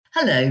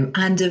Hello,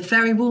 and a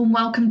very warm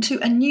welcome to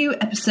a new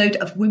episode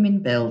of Women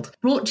Build,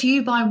 brought to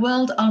you by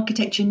World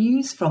Architecture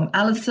News from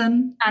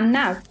Alison and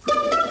Nav.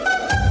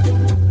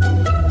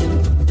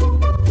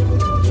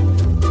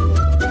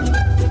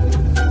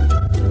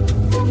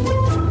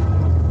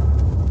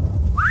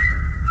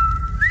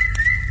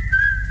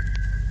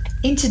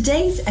 In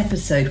today's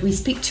episode, we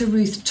speak to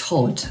Ruth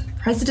Todd,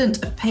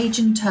 President of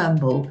Page &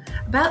 Turnbull,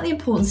 about the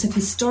importance of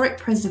historic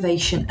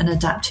preservation and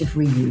adaptive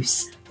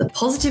reuse, the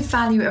positive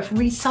value of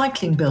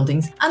recycling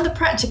buildings, and the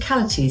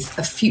practicalities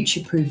of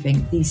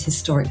future-proofing these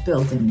historic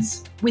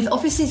buildings. With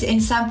offices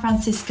in San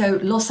Francisco,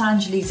 Los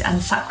Angeles,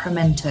 and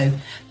Sacramento,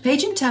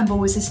 Page & Turnbull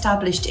was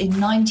established in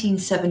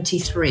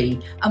 1973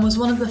 and was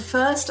one of the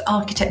first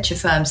architecture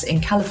firms in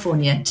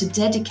California to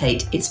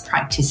dedicate its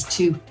practice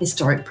to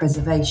historic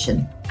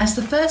preservation. As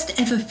the first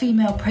ever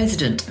female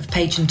president of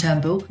Page &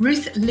 Turnbull,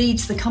 Ruth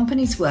leads the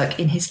company's work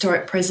in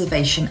historic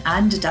preservation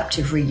and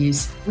adaptive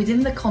reuse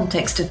within the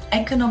context of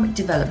economic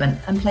development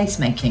and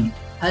placemaking.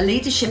 Her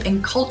leadership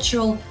in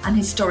cultural and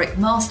historic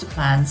master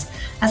plans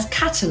has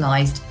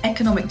catalysed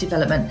economic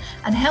development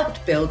and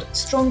helped build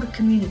stronger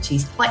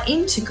communities by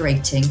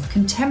integrating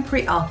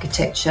contemporary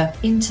architecture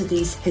into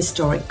these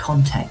historic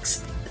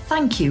contexts.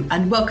 Thank you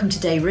and welcome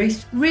today,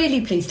 Ruth.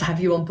 Really pleased to have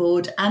you on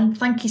board, and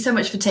thank you so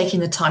much for taking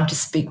the time to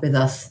speak with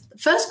us.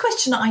 First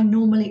question I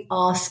normally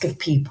ask of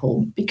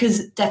people,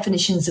 because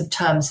definitions of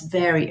terms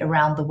vary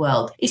around the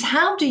world, is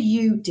how do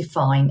you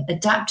define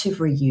adaptive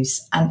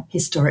reuse and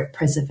historic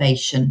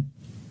preservation?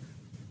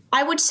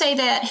 I would say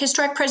that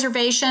historic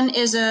preservation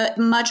is a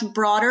much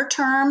broader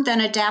term than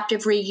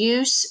adaptive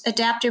reuse.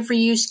 Adaptive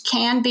reuse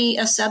can be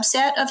a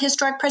subset of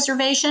historic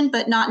preservation,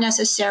 but not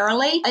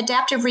necessarily.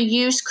 Adaptive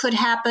reuse could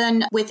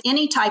happen with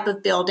any type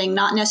of building,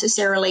 not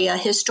necessarily a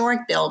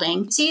historic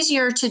building. It's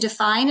easier to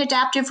define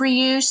adaptive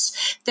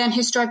reuse than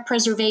historic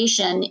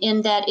preservation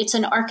in that it's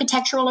an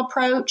architectural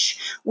approach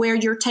where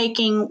you're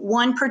taking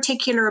one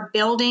particular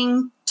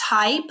building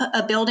type,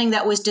 a building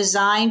that was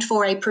designed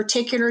for a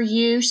particular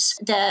use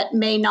that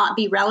may not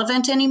be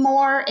relevant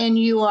anymore, and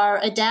you are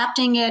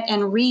adapting it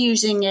and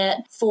reusing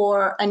it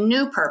for a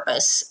new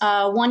purpose.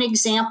 One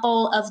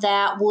example of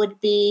that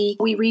would be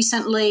we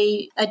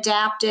recently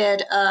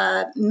adapted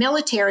a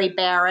military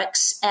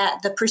barracks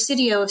at the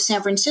Presidio of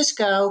San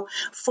Francisco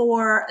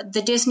for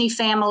the Disney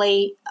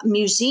Family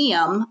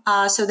Museum.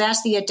 So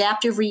that's the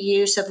adaptive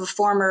reuse of a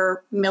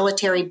former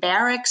military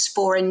barracks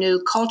for a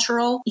new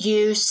cultural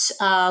use.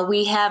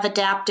 We have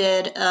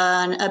adapted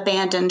an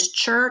abandoned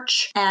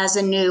church as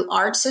a new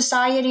art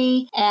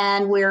society,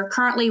 and we're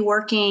currently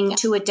working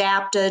to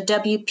adapt a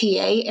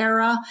WPA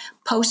era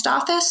post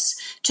office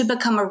to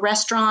become a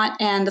restaurant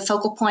and the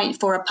focal point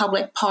for a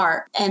public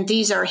park. And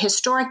these are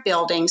historic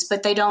buildings,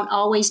 but they don't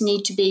always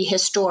need to be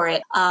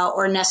historic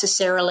or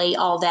necessarily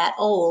all that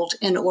old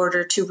in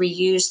order to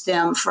reuse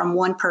them from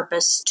one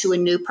purpose to a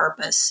new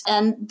purpose.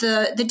 And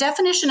the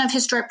definition of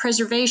historic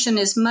preservation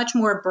is much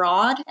more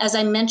broad. As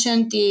I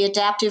mentioned, the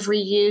adaptive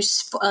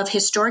reuse of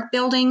historic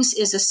buildings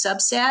is a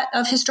subset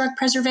of historic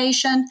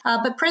preservation,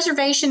 but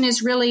preservation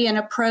is really an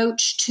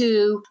approach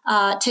to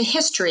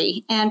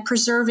history and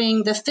preserving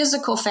the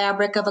physical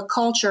fabric of a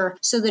culture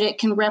so that it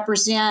can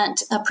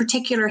represent a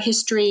particular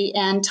history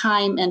and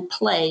time and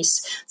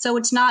place. So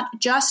it's not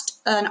just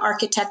an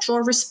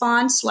architectural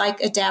response like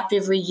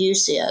adaptive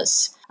reuse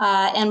is.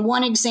 And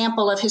one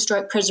example of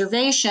historic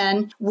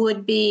preservation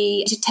would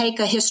be to take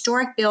a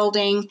historic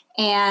building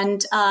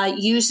and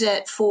use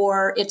it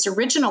for its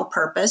original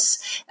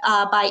purpose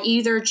by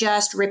either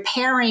just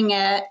repairing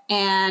it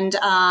and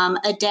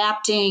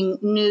adapting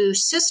new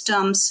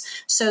systems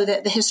so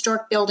that the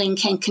historic building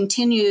can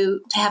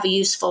continue to have a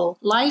useful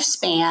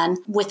lifespan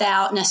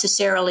without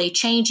necessarily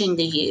changing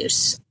the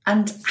use.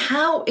 And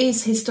how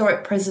is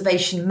historic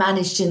preservation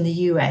managed in the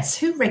US?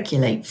 Who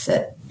regulates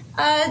it?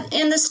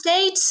 In the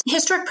States,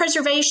 historic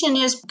preservation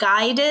is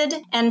guided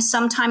and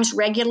sometimes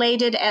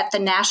regulated at the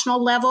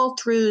national level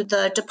through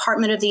the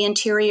Department of the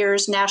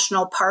Interior's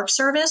National Park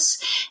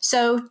Service.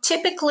 So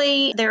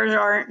typically there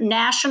are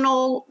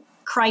national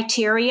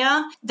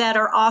criteria that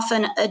are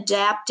often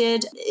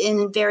adapted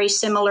in very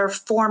similar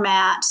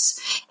formats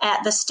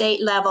at the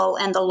state level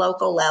and the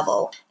local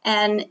level.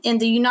 And in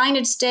the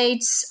United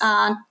States,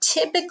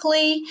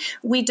 typically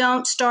we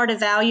don't start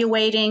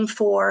evaluating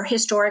for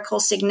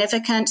historical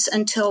significance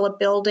until a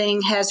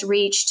building has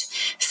reached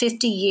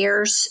 50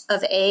 years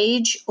of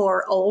age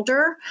or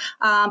older,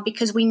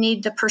 because we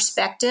need the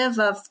perspective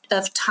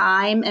of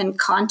time and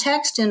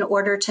context in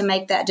order to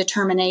make that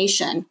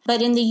determination.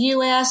 But in the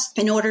U.S.,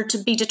 in order to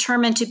be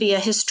determined to be a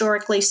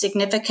historically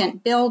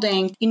significant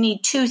building, you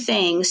need two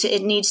things.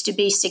 It needs to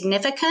be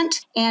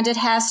significant, and it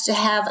has to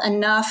have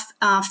enough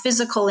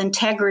physical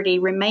integrity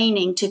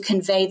remaining to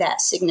convey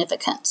that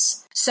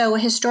significance. So a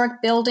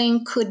historic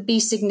building could be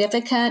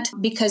significant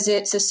because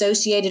it's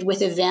associated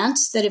with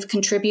events that have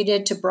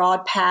contributed to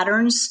broad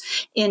patterns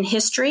in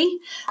history.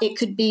 It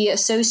could be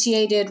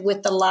associated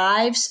with the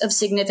lives of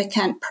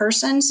significant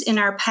persons in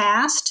our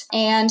past.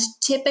 And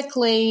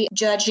typically,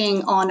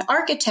 judging on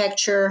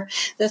architecture,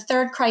 the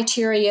third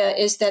criteria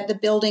is that the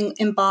building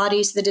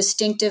embodies the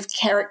distinctive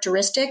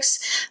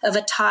characteristics of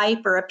a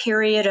type or a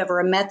period or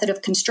a method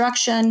of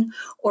construction,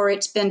 or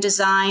it's been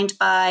designed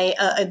by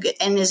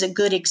and is a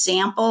good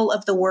example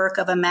of the work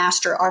of a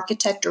master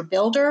architect or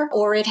builder,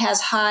 or it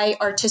has high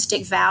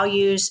artistic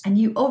values. And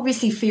you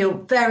obviously feel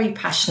very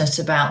passionate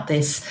about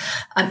this.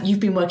 You've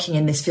been working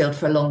in this field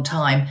for a long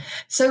time.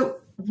 So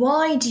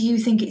why do you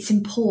think it's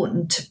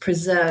important to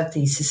preserve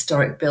these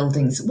historic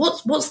buildings?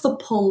 What's the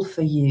pull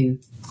for you?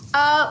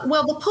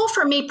 Well, the pull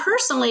for me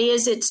personally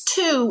is it's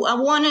two.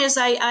 One is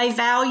I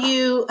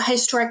value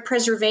historic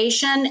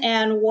preservation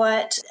and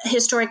what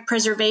historic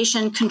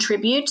preservation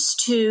contributes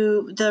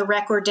to the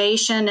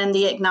recordation and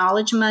the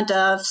acknowledgement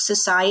of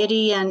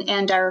society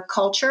and our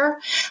culture,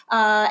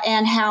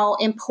 and how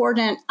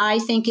important I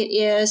think it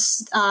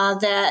is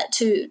that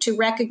to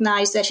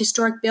recognize that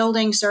historic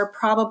buildings are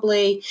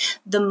probably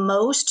the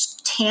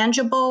most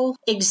tangible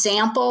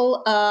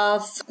example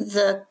of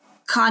the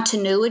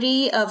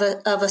continuity of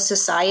a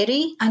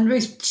society. And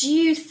Ruth, do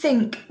you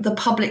think the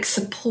public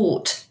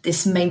support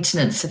this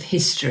maintenance of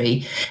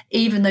history,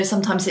 even though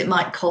sometimes it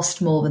might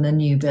cost more than a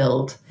new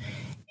build?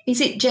 Is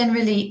it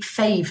generally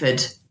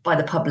favoured by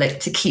the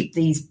public to keep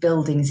these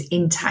buildings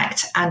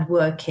intact and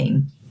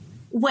working?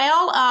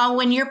 Well,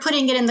 when you're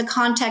putting it in the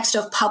context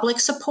of public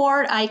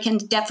support, I can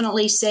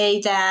definitely say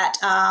that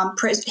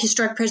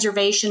historic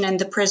preservation and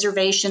the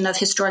preservation of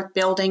historic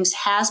buildings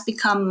has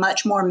become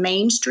much more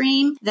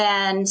mainstream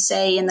than,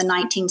 say, in the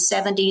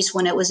 1970s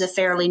when it was a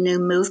fairly new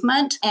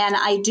movement. And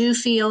I do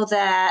feel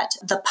that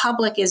the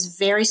public is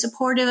very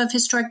supportive of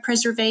historic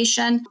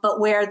preservation, but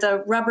where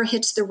the rubber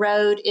hits the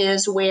road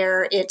is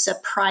where it's a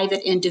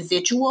private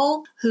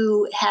individual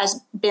who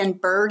has been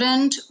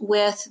burdened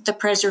with the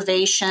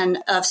preservation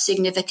of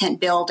significant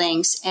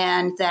buildings,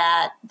 and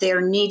that there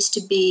needs to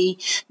be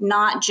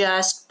not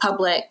just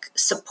public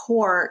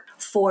support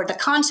for the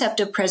concept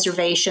of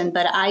preservation,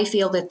 but I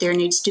feel that there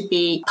needs to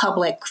be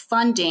public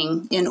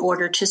funding in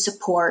order to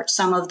support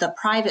some of the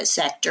private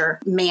sector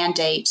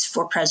mandates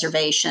for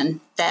preservation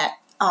that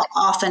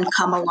often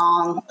come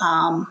along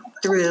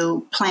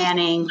through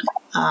planning,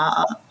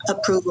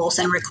 approvals,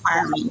 and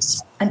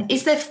requirements. And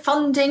is there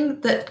funding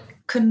that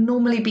can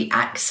normally be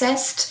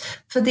accessed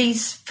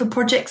for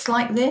projects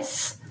like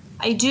this?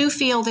 I do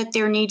feel that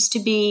there needs to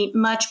be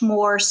much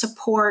more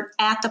support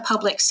at the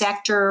public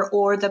sector,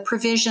 or the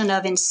provision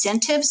of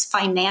incentives,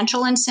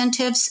 financial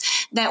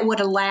incentives that would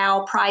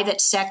allow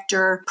private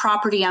sector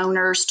property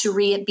owners to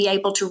be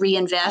able to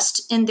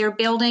reinvest in their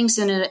buildings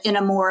in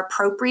a more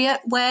appropriate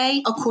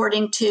way,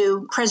 according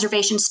to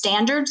preservation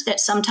standards that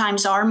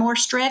sometimes are more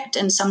strict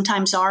and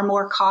sometimes are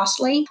more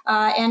costly.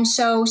 And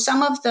so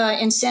some of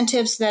the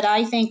incentives that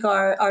I think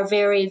are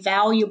very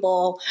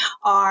valuable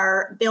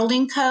are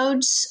building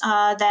codes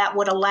that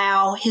would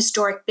allow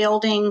historic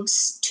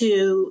buildings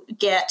to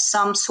get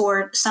some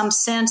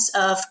sense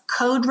of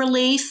code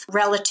relief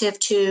relative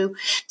to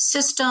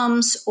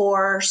systems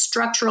or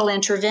structural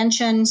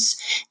interventions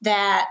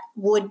that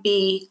would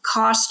be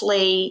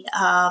costly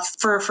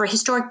for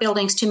historic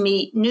buildings to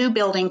meet new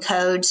building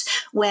codes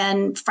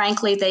when,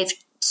 frankly, they've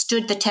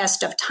stood the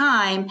test of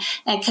time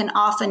and can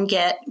often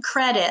get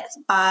credit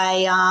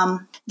by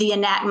the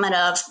enactment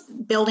of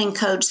building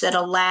codes that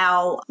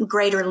allow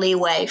greater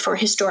leeway for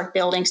historic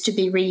buildings to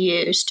be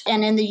reused.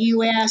 And in the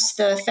U.S.,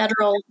 the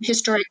federal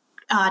historic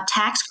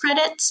tax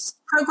credits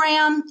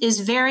program is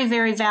very,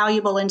 very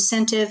valuable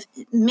incentive.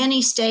 Many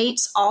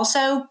states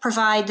also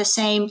provide the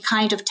same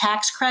kind of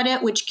tax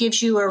credit, which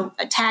gives you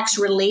a tax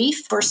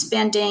relief for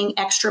spending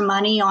extra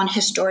money on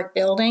historic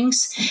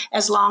buildings,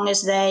 as long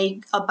as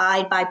they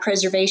abide by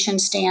preservation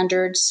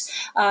standards.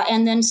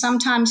 And then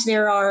sometimes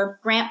there are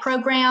grant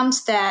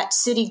programs that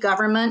city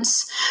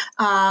governments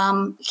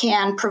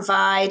can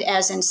provide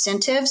as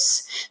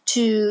incentives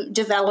to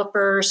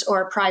developers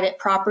or private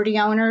property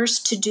owners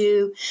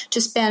to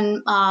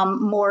spend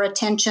more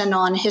attention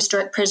on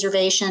historic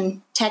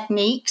preservation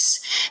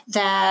techniques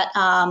that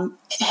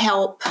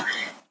help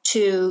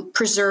to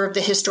preserve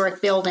the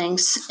historic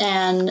buildings,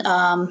 and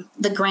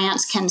the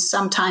grants can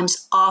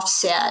sometimes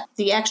offset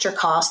the extra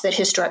costs that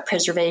historic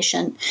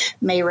preservation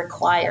may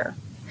require.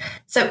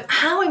 So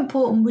how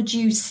important would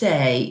you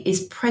say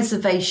is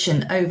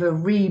preservation over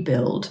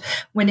rebuild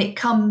when it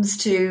comes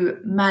to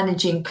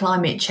managing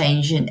climate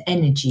change and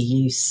energy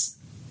use?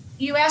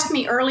 You asked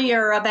me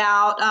earlier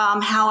about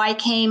how I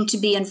came to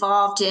be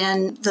involved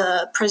in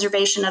the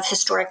preservation of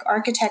historic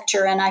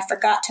architecture, and I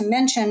forgot to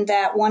mention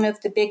that one of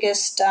the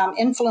biggest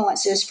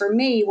influences for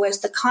me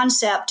was the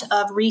concept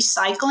of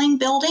recycling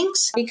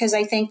buildings, because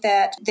I think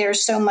that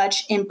there's so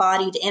much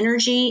embodied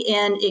energy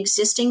in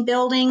existing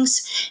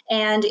buildings,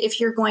 and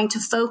if you're going to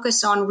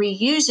focus on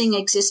reusing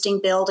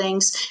existing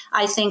buildings,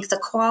 I think the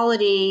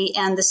quality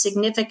and the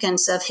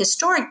significance of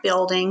historic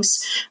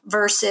buildings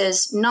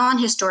versus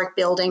non-historic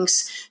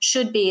buildings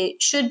should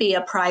be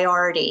a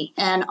priority.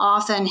 And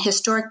often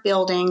historic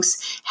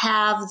buildings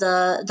have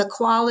the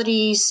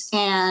qualities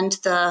and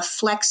the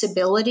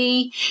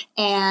flexibility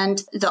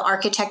and the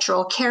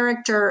architectural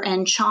character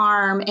and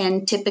charm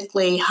and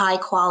typically high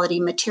quality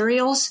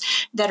materials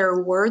that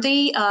are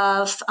worthy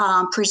of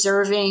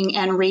preserving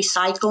and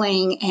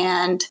recycling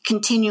and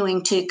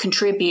continuing to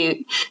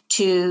contribute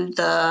to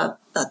the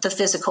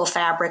physical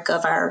fabric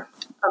of our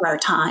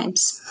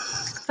times.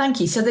 Thank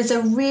you. So there's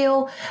a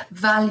real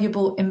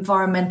valuable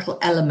environmental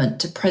element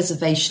to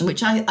preservation,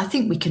 which I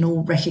think we can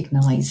all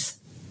recognise.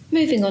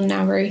 Moving on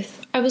now, Ruth.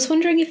 I was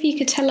wondering if you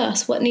could tell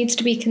us what needs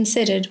to be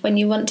considered when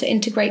you want to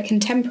integrate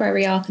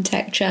contemporary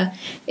architecture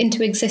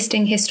into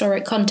existing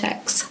historic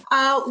contexts.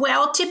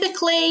 Well,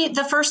 typically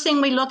the first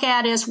thing we look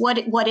at is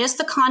what is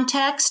the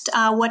context?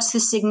 What's the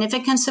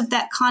significance of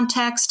that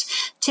context?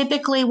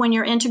 Typically, when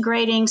you're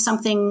integrating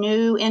something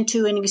new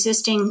into an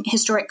existing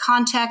historic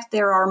context,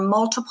 there are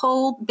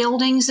multiple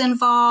buildings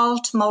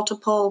involved,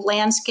 multiple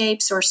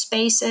landscapes or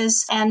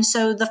spaces. And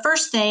so the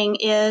first thing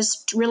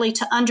is really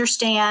to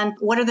understand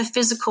what are the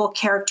physical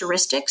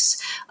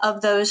characteristics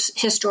of those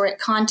historic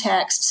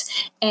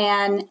contexts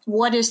and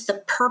what is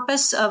the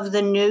purpose of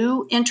the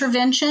new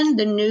intervention,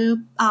 the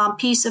new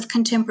piece of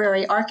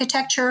contemporary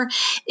architecture.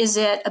 Is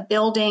it a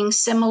building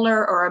similar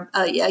or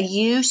a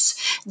use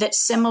that's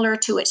similar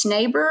to its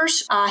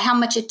neighbors? How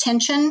much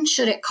attention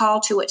should it call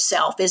to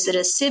itself? Is it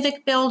a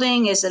civic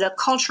building? Is it a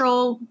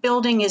cultural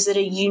building? Is it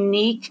a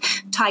unique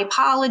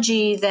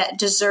typology that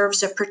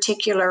deserves a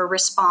particular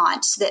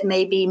response that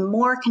may be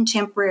more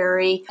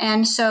contemporary?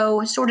 And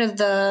so sort of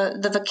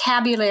the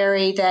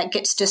vocabulary that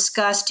gets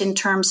discussed in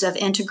terms of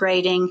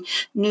integrating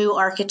new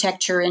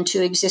architecture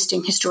into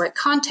existing historic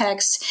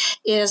contexts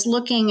is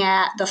looking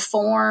at the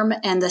form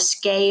and the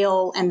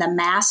scale and the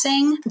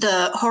massing,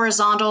 the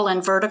horizontal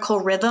and vertical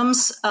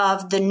rhythms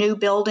of the new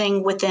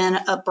building within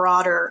a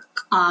broader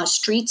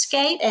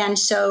streetscape. And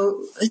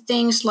so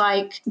things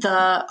like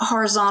the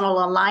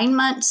horizontal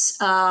alignments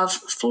of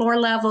floor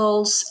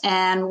levels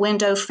and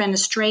window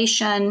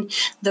fenestration,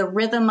 the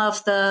rhythm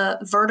of the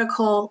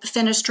vertical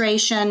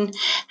fenestration,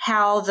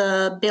 how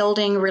the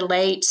building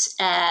relates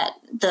at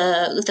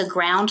the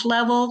ground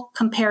level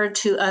compared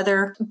to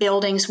other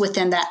buildings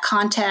within that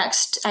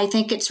context. I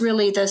think it's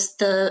really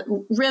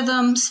the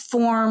rhythms,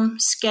 form,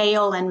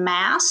 scale, and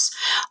mass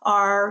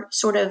are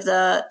sort of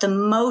the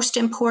most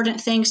important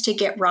things to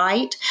get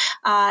right.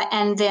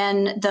 And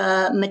then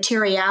the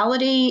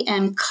materiality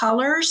and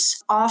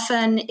colors.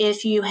 Often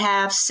if you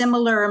have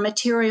similar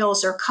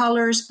materials or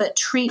colors but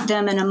treat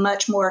them in a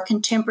much more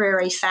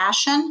contemporary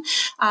fashion,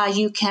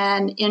 you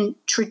can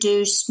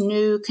introduce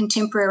new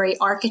contemporary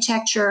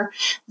architecture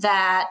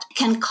that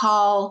can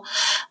call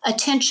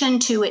attention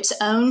to its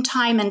own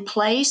time and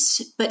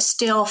place, but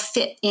still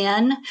fit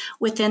in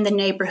within the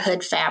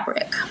neighborhood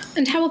fabric.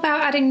 And how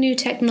about adding new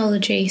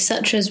technology,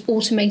 such as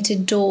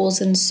automated doors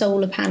and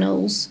solar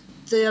panels?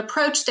 The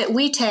approach that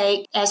we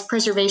take as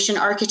preservation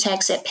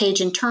architects at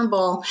Page &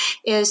 Turnbull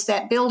is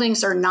that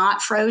buildings are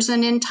not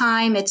frozen in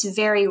time. It's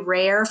very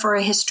rare for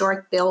a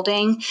historic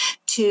building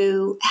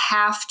to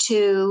have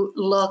to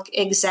look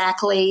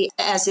exactly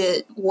as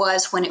it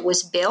was when it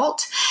was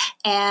built,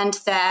 and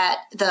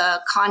that the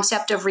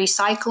concept of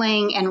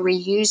recycling and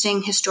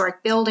reusing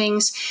historic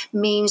buildings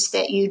means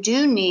that you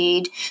do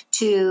need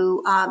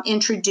to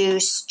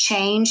introduce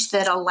change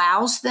that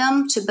allows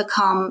them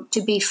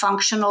to be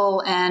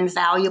functional and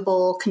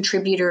valuable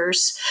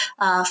contributors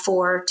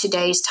for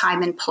today's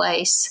time and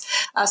place.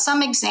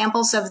 Some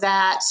examples of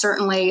that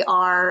certainly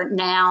are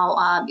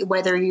now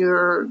whether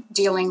you're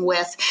dealing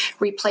with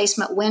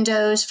replacement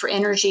windows for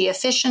energy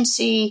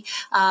efficiency,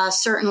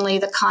 certainly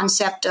the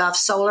concept of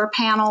solar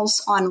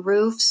panels on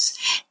roofs.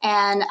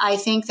 And I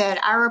think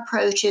that our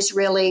approach is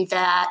really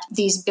that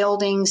these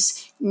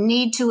buildings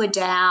need to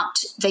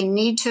adapt, they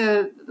need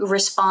to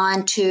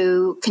respond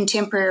to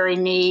contemporary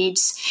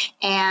needs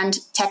and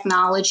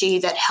technology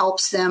that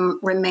helps them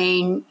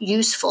remain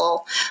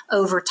useful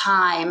over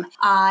time,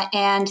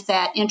 and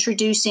that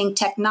introducing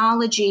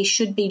technology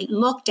should be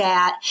looked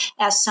at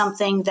as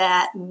something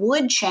that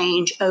would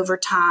change over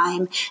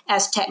time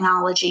as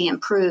technology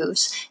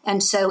improves.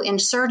 And so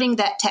inserting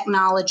that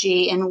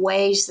technology in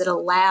ways that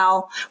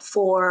allow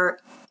for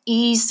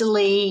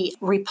easily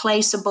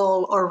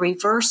replaceable or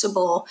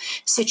reversible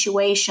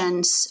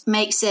situations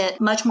makes it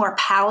much more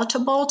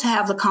palatable to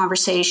have the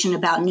conversation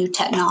about new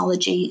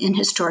technology in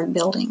historic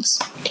buildings.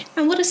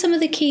 And what are some of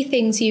the key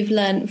things you've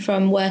learned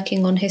from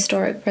working on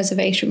historic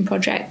preservation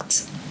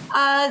projects?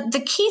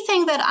 The key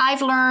thing that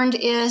I've learned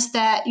is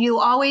that you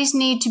always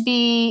need to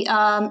be,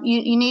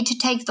 you need to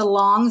take the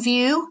long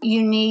view.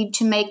 You need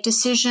to make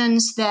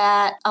decisions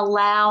that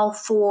allow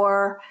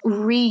for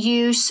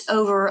reuse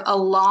over a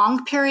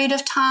long period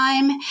of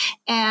time.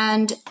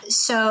 And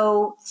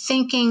so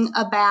thinking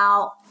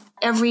about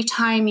every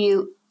time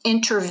you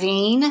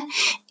intervene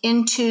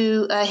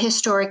into a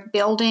historic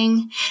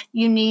building,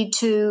 you need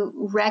to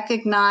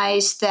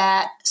recognize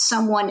that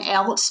someone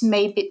else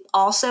may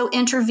also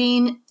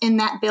intervene in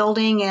that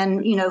building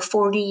in,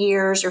 40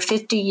 years or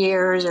 50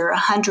 years or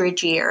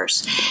 100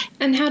 years.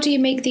 And how do you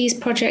make these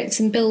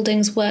projects and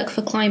buildings work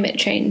for climate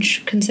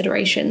change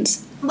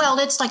considerations? Well,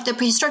 it's like the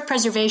historic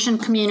preservation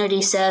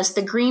community says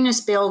the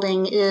greenest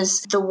building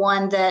is the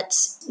one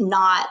that's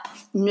not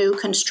new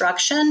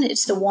construction.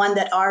 It's the one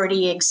that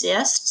already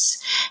exists.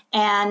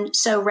 And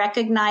so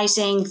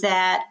recognizing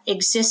that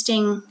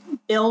existing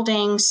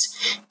buildings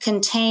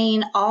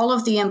contain all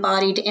of the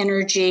embodied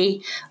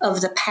energy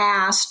of the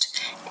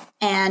past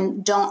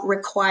and don't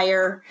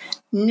require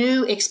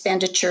new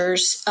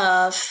expenditures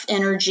of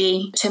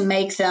energy to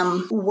make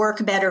them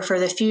work better for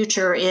the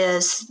future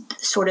is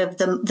sort of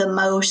the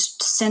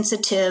most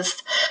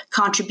sensitive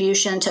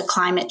contribution to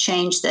climate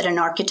change that an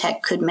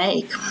architect could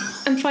make.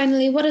 And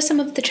finally, what are some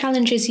of the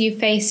challenges you've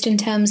faced in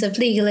terms of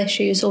legal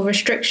issues or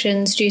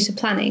restrictions due to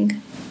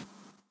planning?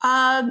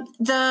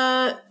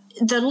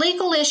 The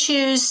legal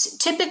issues,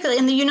 typically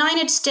in the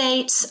United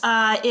States,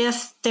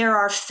 if there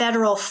are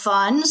federal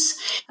funds,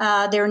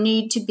 there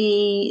need to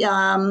be,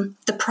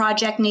 the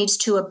project needs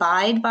to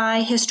abide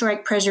by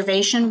historic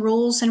preservation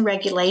rules and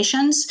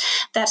regulations.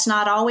 That's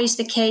not always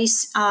the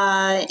case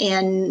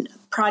in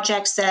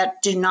projects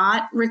that do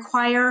not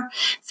require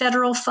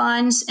federal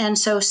funds. And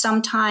so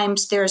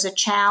sometimes there's a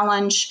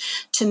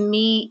challenge to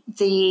meet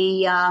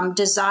the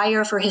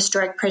desire for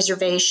historic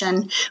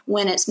preservation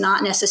when it's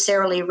not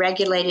necessarily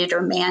regulated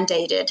or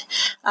mandated.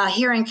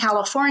 Here in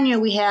California,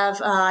 we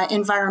have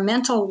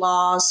environmental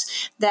laws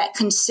that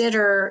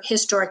consider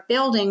historic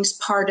buildings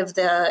part of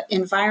the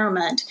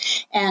environment.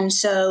 And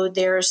so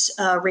there's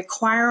a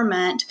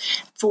requirement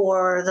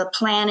for the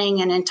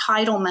planning and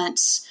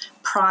entitlements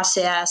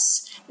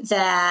process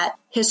that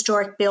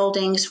historic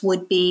buildings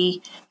would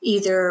be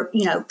either,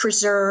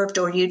 preserved,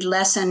 or you'd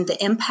lessen the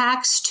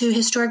impacts to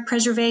historic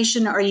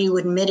preservation, or you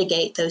would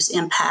mitigate those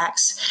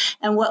impacts.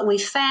 And what we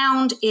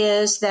found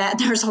is that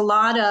there's a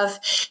lot of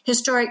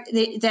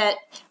that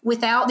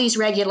without these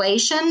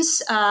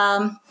regulations,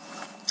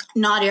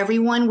 not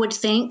everyone would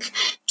think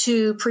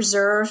to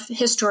preserve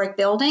historic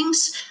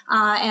buildings.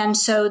 And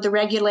so the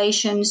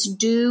regulations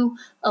do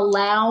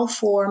allow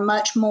for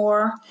much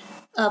more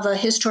of a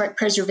historic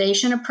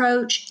preservation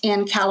approach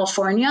in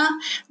California,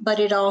 but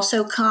it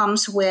also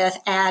comes with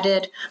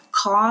added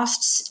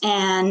costs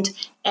and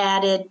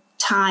added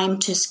time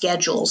to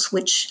schedules,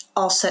 which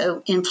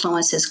also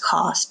influences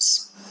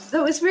costs.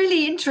 That was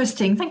really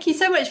interesting. Thank you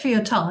so much for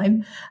your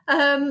time.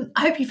 I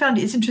hope you found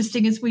it as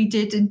interesting as we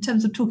did in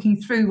terms of talking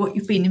through what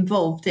you've been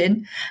involved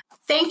in.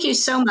 Thank you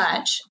so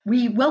much.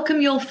 We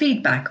welcome your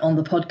feedback on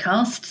the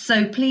podcast,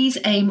 so please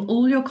aim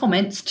all your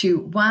comments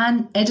to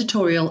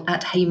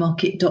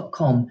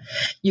waneditorial@haymarket.com.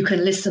 You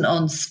can listen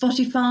on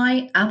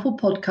Spotify, Apple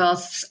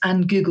Podcasts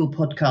and Google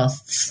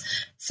Podcasts.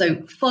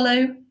 So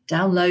follow,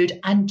 download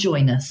and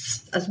join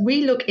us as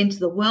we look into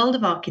the world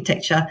of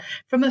architecture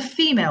from a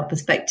female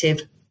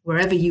perspective,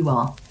 wherever you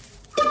are.